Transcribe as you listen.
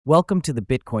Welcome to the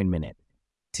Bitcoin Minute.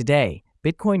 Today,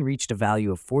 Bitcoin reached a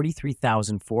value of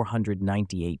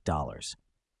 $43,498.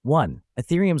 1.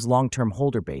 Ethereum's long-term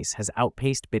holder base has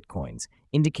outpaced Bitcoin's,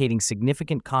 indicating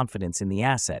significant confidence in the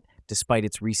asset despite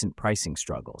its recent pricing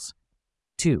struggles.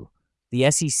 2.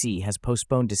 The SEC has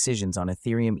postponed decisions on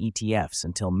Ethereum ETFs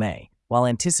until May, while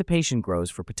anticipation grows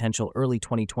for potential early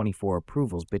 2024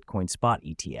 approvals Bitcoin spot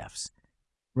ETFs.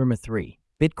 Rumor 3.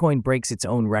 Bitcoin breaks its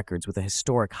own records with a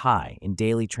historic high in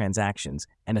daily transactions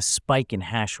and a spike in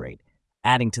hash rate,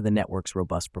 adding to the network's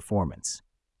robust performance.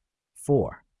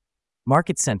 4.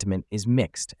 Market sentiment is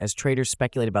mixed as traders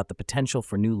speculate about the potential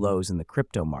for new lows in the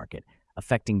crypto market,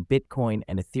 affecting Bitcoin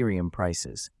and Ethereum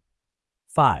prices.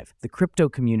 5. The crypto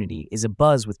community is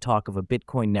abuzz with talk of a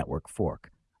Bitcoin network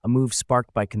fork, a move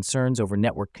sparked by concerns over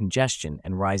network congestion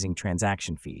and rising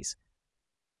transaction fees.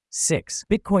 6.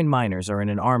 Bitcoin miners are in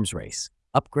an arms race,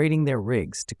 upgrading their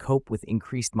rigs to cope with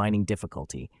increased mining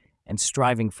difficulty and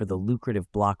striving for the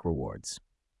lucrative block rewards.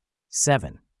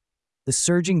 7. The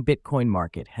surging Bitcoin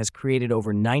market has created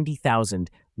over 90,000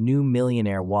 new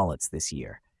millionaire wallets this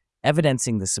year,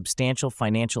 evidencing the substantial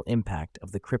financial impact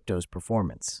of the crypto's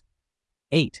performance.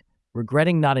 8.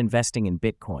 Regretting not investing in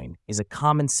Bitcoin is a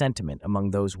common sentiment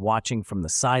among those watching from the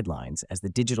sidelines as the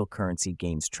digital currency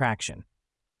gains traction.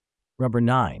 Number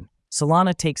 9.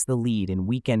 Solana takes the lead in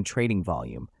weekend trading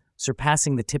volume,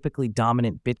 surpassing the typically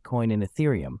dominant Bitcoin and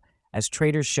Ethereum as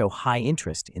traders show high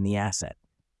interest in the asset.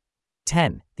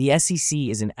 10. The SEC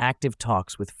is in active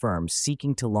talks with firms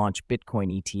seeking to launch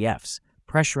Bitcoin ETFs,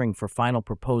 pressuring for final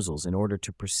proposals in order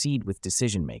to proceed with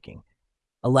decision-making.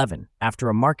 11. After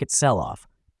a market sell-off,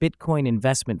 Bitcoin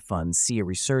investment funds see a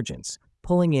resurgence,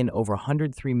 pulling in over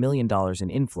 $103 million in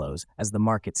inflows as the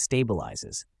market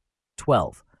stabilizes.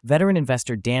 12. Veteran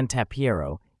investor Dan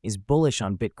Tapiero is bullish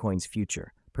on Bitcoin's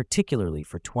future, particularly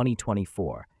for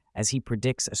 2024, as he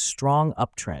predicts a strong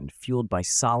uptrend fueled by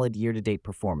solid year-to-date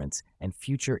performance and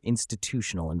future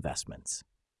institutional investments.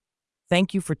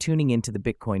 Thank you for tuning in to the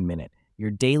Bitcoin Minute, your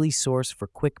daily source for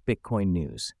quick Bitcoin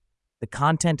news. The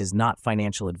content is not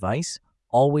financial advice.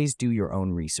 Always do your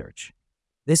own research.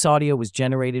 This audio was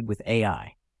generated with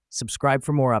AI. Subscribe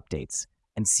for more updates,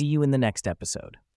 and see you in the next episode.